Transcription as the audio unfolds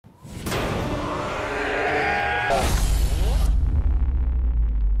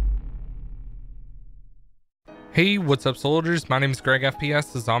Hey, what's up soldiers? My name is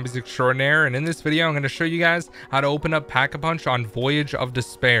GregFPS, the Zombies Extraordinaire, and in this video I'm going to show you guys how to open up Pack-a-Punch on Voyage of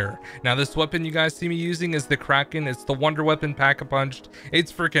Despair. Now this weapon you guys see me using is the Kraken. It's the wonder weapon Pack-a-Punched.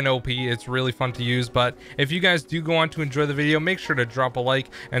 It's freaking OP. It's really fun to use, but if you guys do go on to enjoy the video, make sure to drop a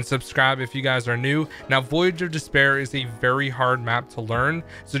like and subscribe if you guys are new. Now Voyage of Despair is a very hard map to learn,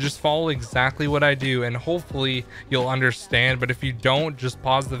 so just follow exactly what I do and hopefully you'll understand. But if you don't, just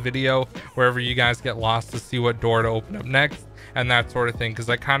pause the video wherever you guys get lost to see what door to open up next and that sort of thing, because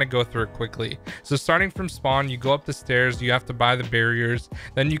I kind of go through it quickly. So starting from spawn, you go up the stairs, you have to buy the barriers,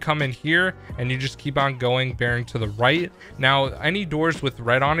 then you come in here and you just keep on going, bearing to the right. Now any doors with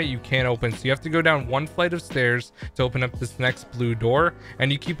red on it you can't open, so you have to go down one flight of stairs to open up this next blue door,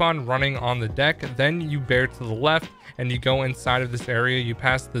 and you keep on running on the deck. Then you bear to the left and you go inside of this area, you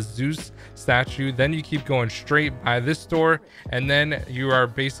pass the Zeus statue, then you keep going straight by this door, and then you are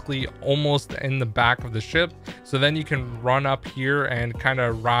basically almost in the back of the ship. So then you can run up here and kind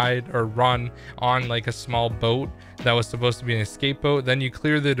of ride or run on like a small boat that was supposed to be an escape boat. Then you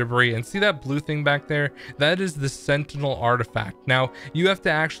clear the debris and see that blue thing back there? That is the Sentinel artifact. Now you have to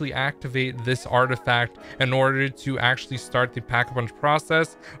actually activate this artifact in order to actually start the Pack-a-Punch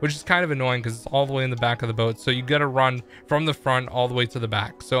process, which is kind of annoying because it's all the way in the back of the boat, so you got to run from the front all the way to the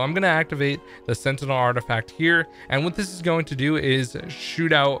back. So I'm going to activate the Sentinel artifact here, and what this is going to do is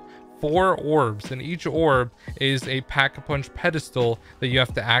shoot out 4 orbs, and each orb is a Pack-a-Punch pedestal that you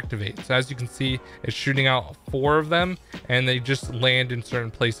have to activate. So as you can see, it's shooting out 4 of them and they just land in certain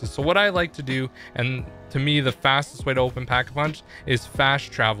places. So what I like to do, and to me the fastest way to open Pack-a-Punch, is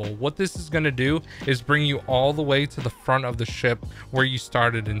fast travel. What this is going to do is bring you all the way to the front of the ship where you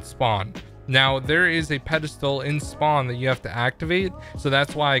started in spawn. Now there is a pedestal in spawn that you have to activate, so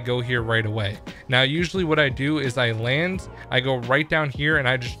that's why I go here right away. Now usually what I do is I land, I go right down here and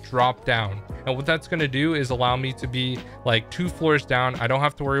I just drop down, and what that's going to do is allow me to be like 2 floors down. I don't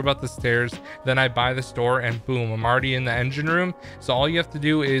have to worry about the stairs. Then I buy this door and boom, I'm already in the engine room. So all you have to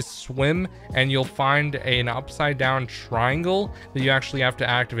do is swim and you'll find an upside down triangle that you actually have to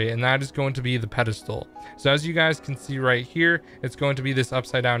activate, and that is going to be the pedestal. So as you guys can see right here, it's going to be this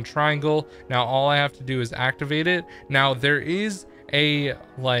upside down triangle. Now all I have to do is activate it. Now there is a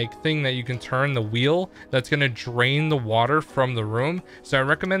like thing that you can turn the wheel that's going to drain the water from the room, so I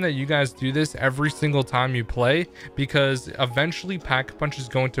recommend that you guys do this every single time you play, because eventually Pack-a-Punch is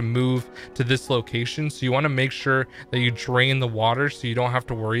going to move to this location, so you want to make sure that you drain the water so you don't have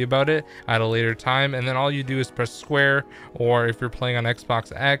to worry about it at a later time. And then all you do is press square, or if you're playing on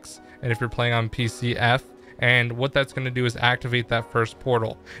Xbox X, and if you're playing on PC, F, and what that's going to do is activate that first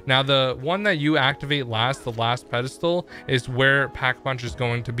portal. Now the one that you activate last, the last pedestal, is where Pack-a-Punch is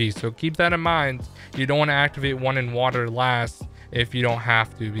going to be, so keep that in mind. You don't want to activate one in water last if you don't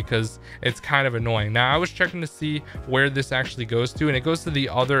have to, because it's kind of annoying. Now I was checking to see where this actually goes to, and it goes to the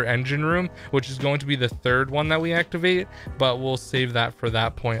other engine room, which is going to be the 3rd one that we activate, but we'll save that for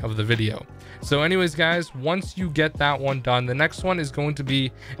that point of the video. So anyways guys, once you get that one done, the next one is going to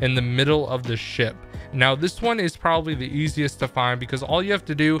be in the middle of the ship. Now this one is probably the easiest to find, because all you have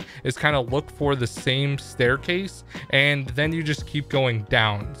to do is kind of look for the same staircase and then you just keep going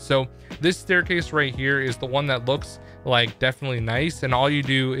down. So this staircase right here is the one that looks like definitely nice, and all you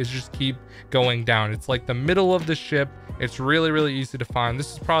do is just keep going down. It's like the middle of the ship. It's really easy to find.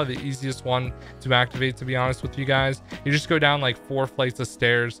 This is probably the easiest one to activate, to be honest with you guys. You just go down like 4 flights of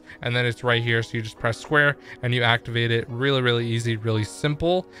stairs and then it's right here, so you just press square and you activate it. Really easy, really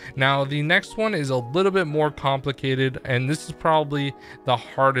simple. Now the next one is a little bit more complicated, and this is probably the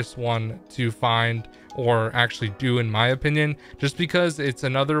hardest one to find or actually do, in my opinion, just because it's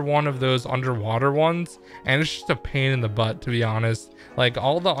another one of those underwater ones, and it's just a pain in the butt, to be honest. Like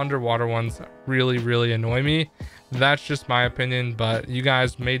all the underwater ones really annoy me. That's just my opinion, but you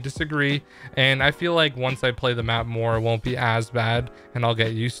guys may disagree, and I feel like once I play the map more it won't be as bad and I'll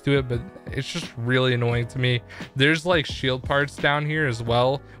get used to it, but it's just really annoying to me. There's like shield parts down here as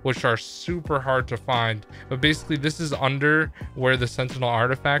well, which are super hard to find, but basically this is under where the Sentinel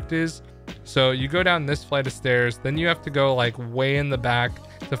artifact is. So you go down this flight of stairs, then you have to go like way in the back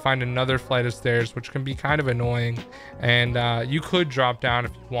to find another flight of stairs, which can be kind of annoying. And you could drop down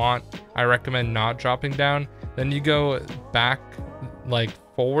if you want. I recommend not dropping down. Then you go back like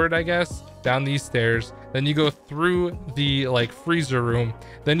forward, I guess, down these stairs, then you go through the like freezer room,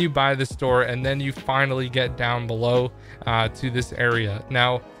 then you buy this door, and then you finally get down below to this area.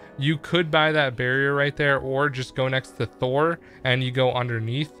 Now you could buy that barrier right there, or just go next to Thor and you go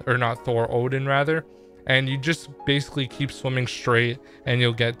underneath, or not Thor, Odin rather, and you just basically keep swimming straight and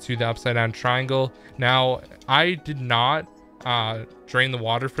you'll get to the upside down triangle. Now I did not drain the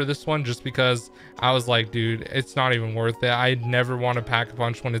water for this one, just because I was like, dude, it's not even worth it. I never want to pack a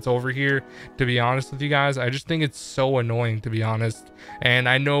punch when it's over here, to be honest with you guys. I just think it's so annoying, to be honest. And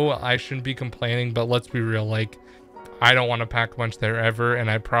I know I shouldn't be complaining, but let's be real, like, I don't want to pack a punch there ever, and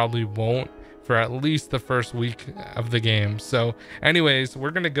I probably won't for at least the first week of the game. So anyways,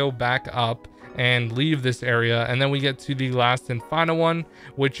 we're gonna go back up and leave this area, and then we get to the last and final one,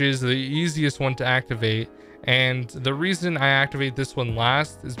 which is the easiest one to activate. And the reason I activate this one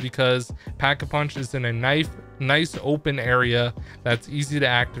last is because Pack-a-Punch is in a nice open area that's easy to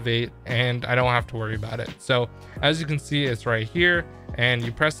activate, and I don't have to worry about it. So as you can see, it's right here, and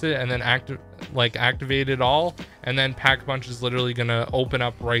you press it and then activate it all, and then Pack-a-Punch is literally gonna open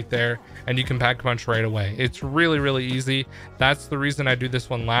up right there, and you can Pack-a-Punch right away. It's really easy. That's the reason I do this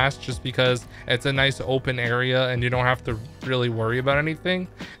one last, just because it's a nice open area and you don't have to really worry about anything.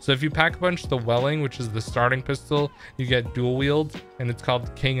 So if you Pack-a-Punch the Welling, which is the starting pistol, you get dual wield, and it's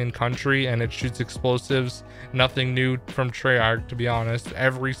called King and Country, and it shoots explosives. Nothing new from Treyarch, to be honest.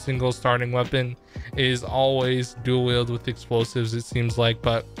 Every single starting weapon is always dual wield with explosives, it seems like.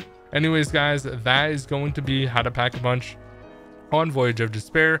 But anyways, guys, that is going to be how to Pack-a-Punch on Voyage of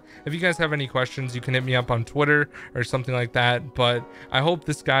Despair. If you guys have any questions, you can hit me up on Twitter or something like that. But I hope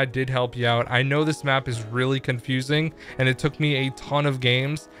this guide did help you out. I know this map is really confusing, and it took me a ton of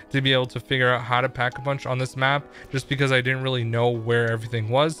games to be able to figure out how to Pack-a-Punch on this map, just because I didn't really know where everything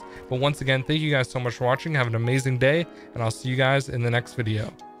was. But once again, thank you guys so much for watching. Have an amazing day, and I'll see you guys in the next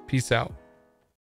video. Peace out.